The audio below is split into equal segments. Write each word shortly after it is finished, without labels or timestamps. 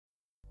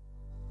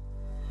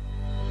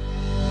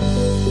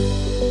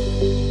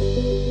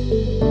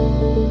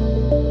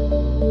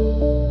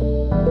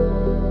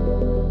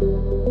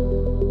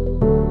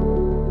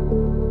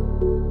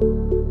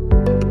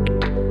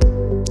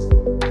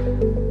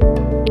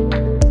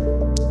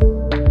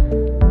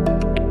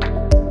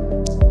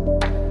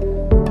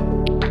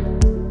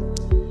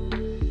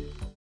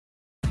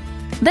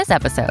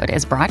This episode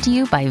is brought to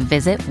you by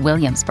Visit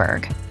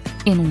Williamsburg.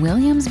 In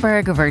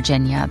Williamsburg,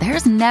 Virginia,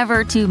 there's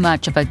never too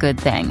much of a good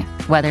thing.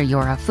 Whether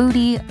you're a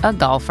foodie, a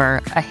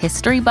golfer, a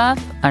history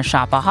buff, a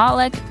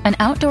shopaholic, an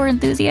outdoor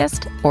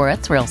enthusiast, or a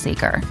thrill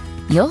seeker,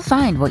 you'll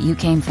find what you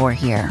came for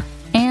here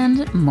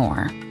and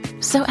more.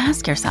 So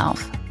ask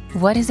yourself,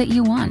 what is it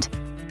you want?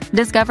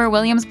 Discover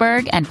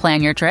Williamsburg and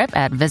plan your trip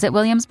at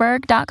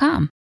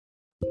visitwilliamsburg.com.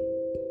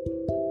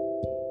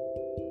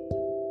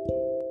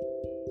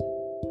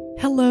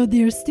 Hello,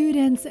 dear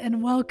students,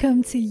 and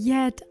welcome to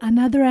yet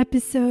another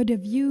episode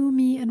of You,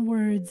 Me, and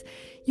Words,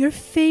 your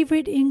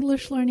favorite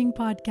English learning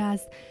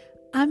podcast.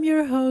 I'm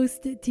your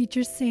host,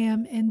 Teacher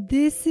Sam, and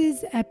this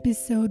is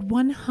episode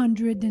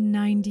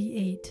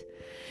 198.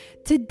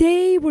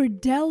 Today, we're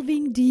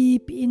delving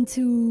deep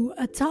into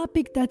a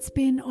topic that's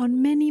been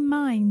on many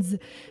minds,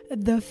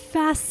 the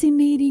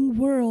fascinating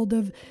world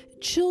of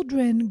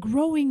children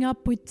growing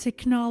up with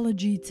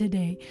technology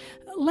today.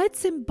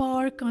 Let's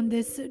embark on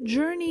this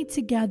journey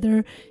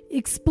together,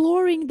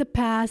 exploring the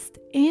past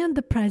and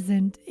the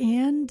present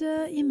and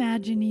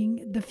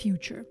imagining the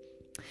future.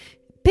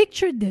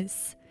 Picture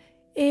this.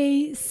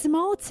 A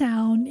small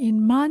town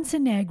in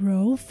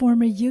Montenegro,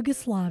 former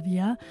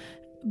Yugoslavia,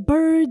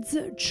 birds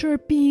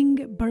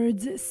chirping,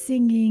 birds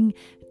singing,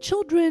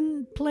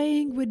 children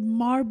playing with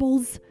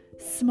marbles,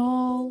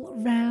 small,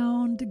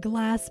 round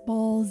glass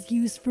balls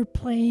used for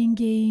playing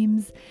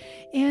games,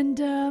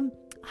 and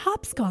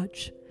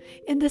hopscotch,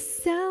 and the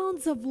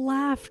sounds of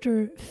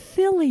laughter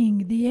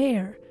filling the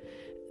air.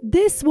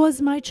 This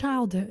was my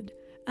childhood,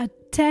 a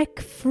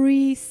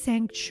tech-free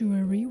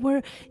sanctuary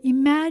where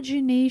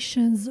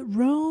imaginations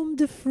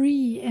roamed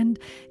free and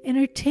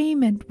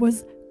entertainment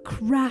was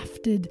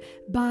crafted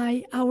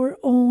by our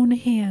own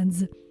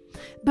hands.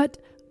 But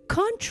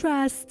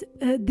contrast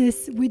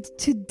this with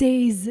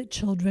today's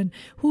children,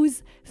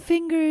 whose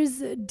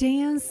fingers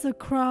dance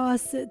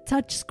across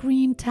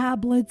touchscreen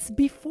tablets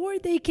before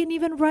they can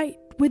even write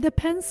with a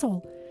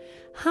pencil.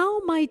 How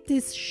might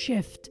this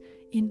shift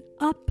in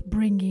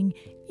upbringing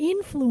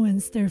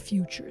influence their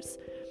futures?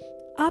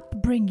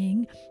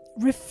 Upbringing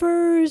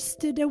refers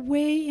to the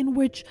way in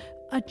which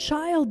a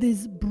child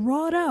is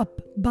brought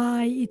up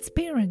by its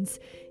parents.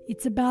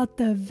 It's about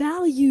the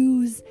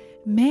values,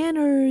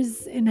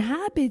 manners, and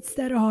habits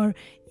that are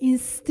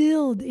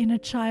instilled in a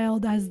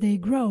child as they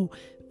grow.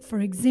 For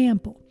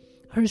example,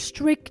 her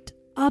strict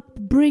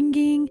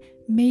upbringing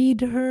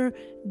made her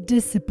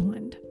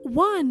disciplined.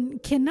 One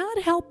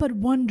cannot help but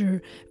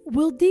wonder,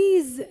 will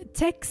these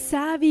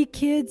tech-savvy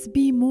kids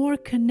be more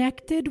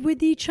connected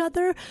with each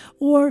other,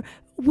 or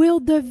will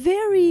the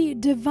very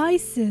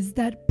devices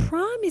that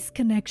promise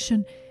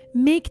connection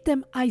make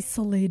them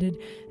isolated?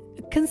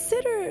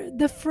 Consider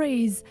the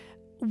phrase,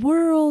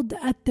 world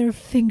at their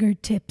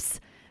fingertips.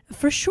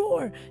 For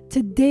sure,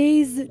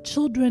 today's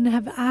children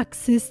have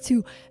access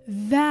to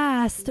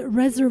vast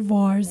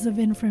reservoirs of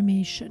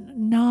information,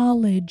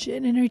 knowledge,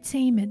 and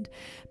entertainment.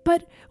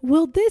 But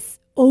will this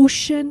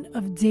ocean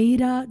of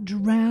data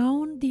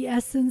drown the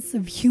essence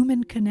of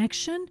human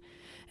connection?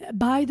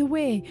 By the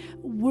way,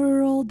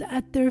 world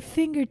at their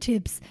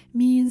fingertips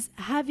means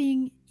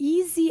having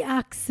easy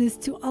access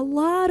to a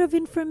lot of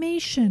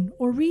information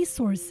or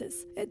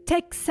resources.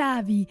 Tech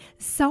savvy,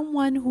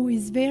 someone who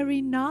is very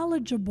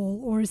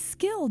knowledgeable or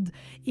skilled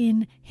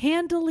in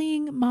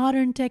handling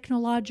modern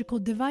technological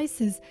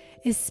devices,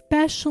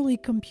 especially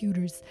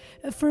computers.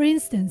 For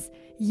instance,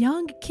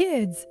 young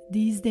kids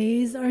these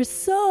days are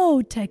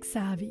so tech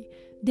savvy.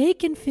 They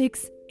can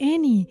fix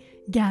any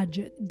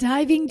gadget.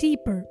 Diving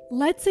deeper,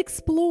 let's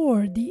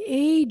explore the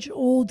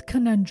age-old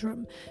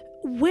conundrum.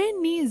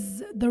 When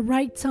is the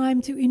right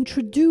time to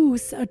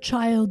introduce a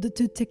child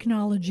to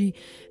technology?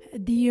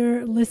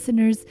 Dear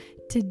listeners,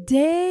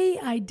 today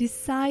I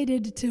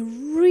decided to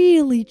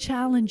really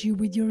challenge you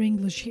with your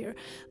English here.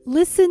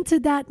 Listen to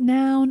that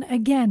noun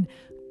again,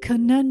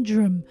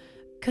 conundrum.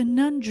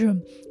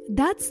 Conundrum.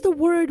 That's the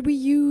word we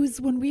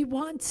use when we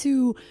want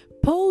to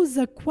pose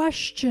a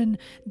question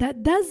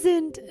that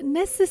doesn't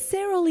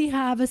necessarily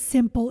have a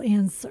simple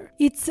answer.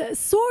 It's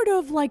sort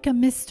of like a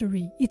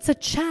mystery. It's a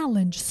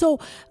challenge. So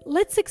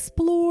let's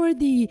explore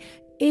the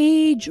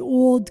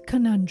age-old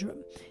conundrum.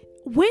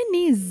 When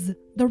is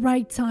the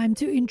right time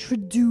to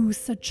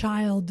introduce a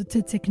child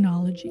to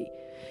technology?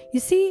 You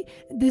see,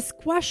 this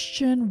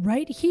question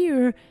right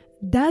here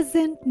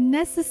doesn't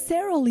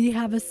necessarily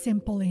have a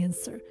simple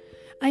answer.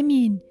 I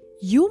mean,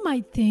 you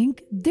might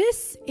think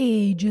this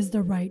age is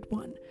the right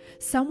one.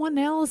 Someone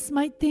else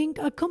might think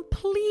a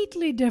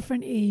completely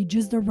different age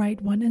is the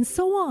right one, and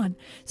so on.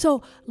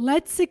 So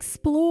let's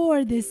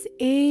explore this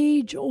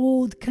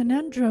age-old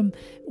conundrum.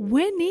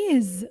 When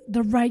is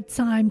the right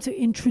time to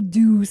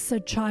introduce a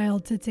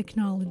child to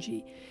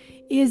technology?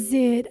 Is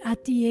it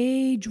at the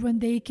age when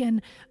they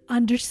can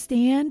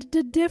understand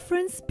the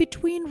difference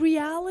between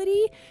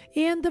reality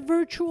and the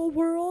virtual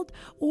world,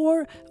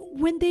 or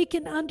when they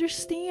can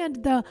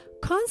understand the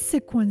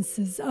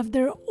consequences of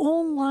their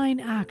online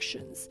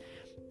actions?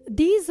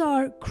 These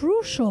are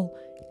crucial,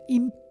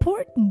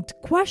 important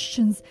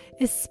questions,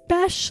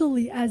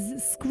 especially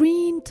as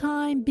screen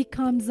time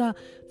becomes a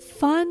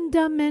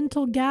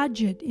fundamental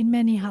gadget in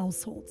many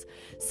households.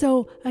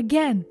 So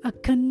again, a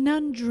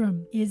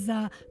conundrum is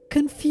a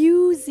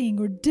confusing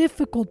or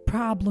difficult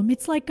problem.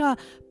 It's like a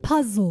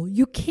puzzle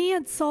you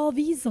can't solve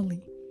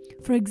easily.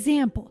 For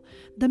example,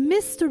 the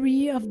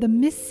mystery of the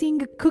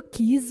missing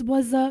cookies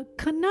was a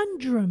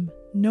conundrum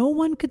no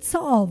one could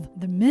solve.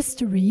 The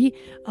mystery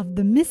of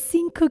the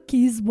missing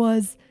cookies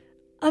was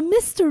a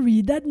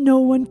mystery that no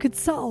one could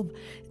solve.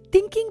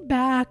 Thinking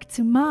back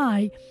to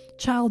my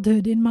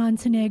childhood in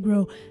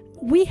Montenegro,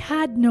 we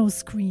had no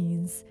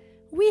screens.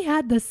 We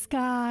had the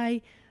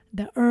sky,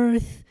 the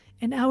earth,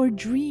 and our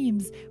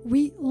dreams.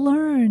 We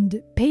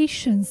learned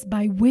patience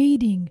by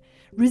waiting,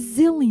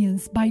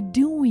 resilience by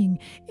doing,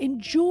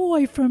 and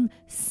joy from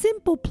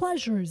simple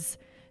pleasures.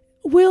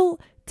 Will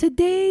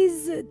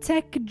today's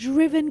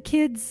tech-driven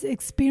kids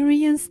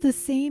experience the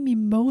same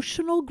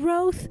emotional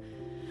growth?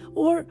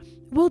 Or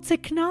will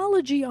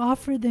technology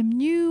offer them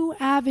new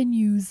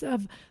avenues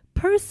of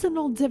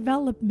personal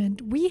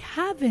development we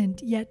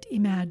haven't yet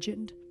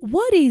imagined?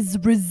 What is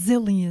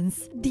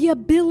resilience? The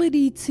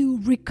ability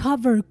to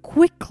recover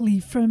quickly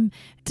from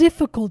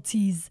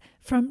difficulties,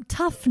 from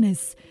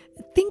toughness.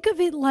 Think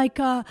of it like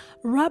a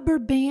rubber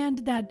band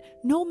that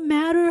no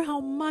matter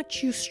how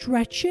much you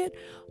stretch it,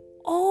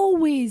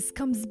 always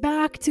comes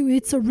back to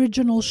its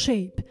original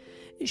shape.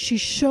 She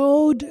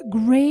showed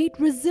great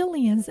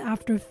resilience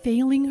after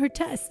failing her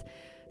test,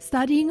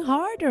 studying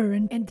harder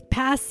and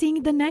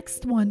passing the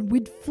next one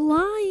with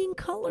flying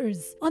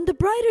colors. On the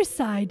brighter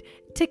side,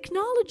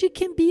 technology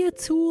can be a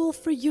tool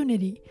for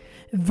unity.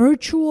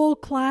 Virtual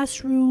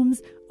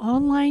classrooms,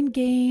 online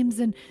games,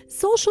 and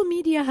social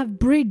media have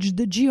bridged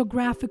the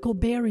geographical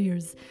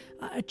barriers.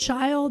 A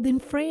child in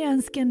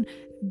France can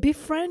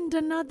befriend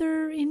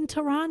another in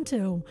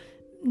Toronto.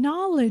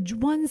 Knowledge,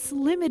 once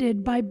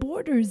limited by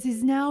borders,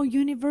 is now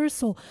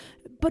universal.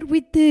 But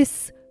with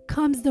this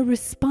comes the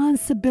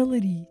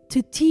responsibility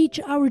to teach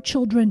our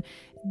children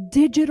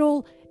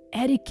digital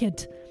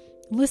etiquette.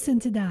 Listen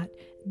to that.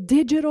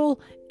 Digital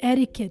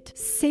etiquette,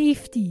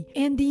 safety,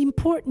 and the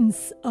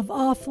importance of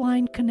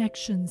offline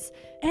connections.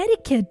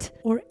 Etiquette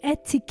or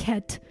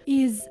etiquette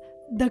is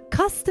the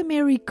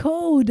customary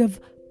code of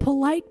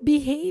polite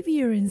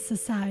behavior in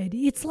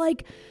society. It's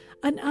like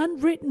an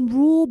unwritten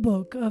rule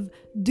book of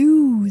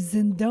do's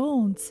and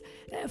don'ts.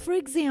 For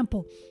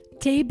example,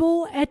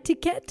 table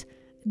etiquette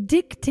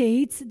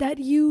dictates that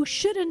you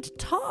shouldn't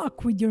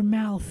talk with your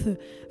mouth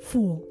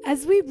full.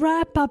 As we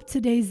wrap up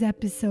today's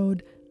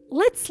episode,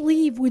 let's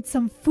leave with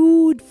some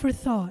food for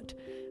thought.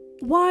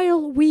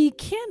 While we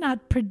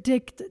cannot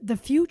predict the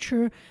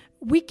future,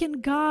 we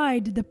can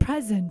guide the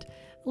present.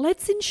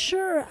 Let's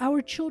ensure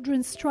our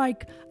children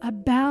strike a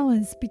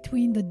balance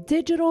between the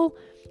digital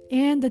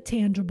and the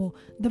tangible,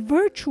 the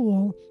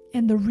virtual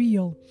and the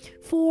real.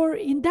 For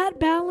in that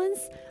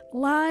balance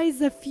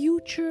lies a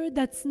future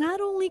that's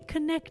not only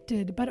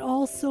connected but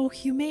also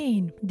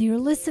humane. Dear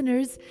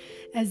listeners,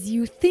 as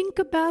you think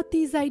about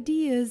these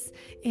ideas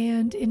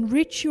and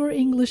enrich your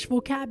English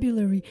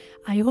vocabulary,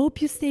 I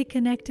hope you stay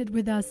connected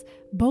with us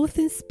both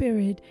in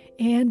spirit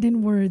and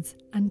in words.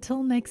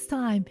 Until next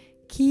time,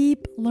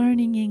 keep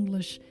learning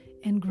English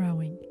and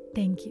growing.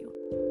 Thank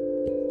you.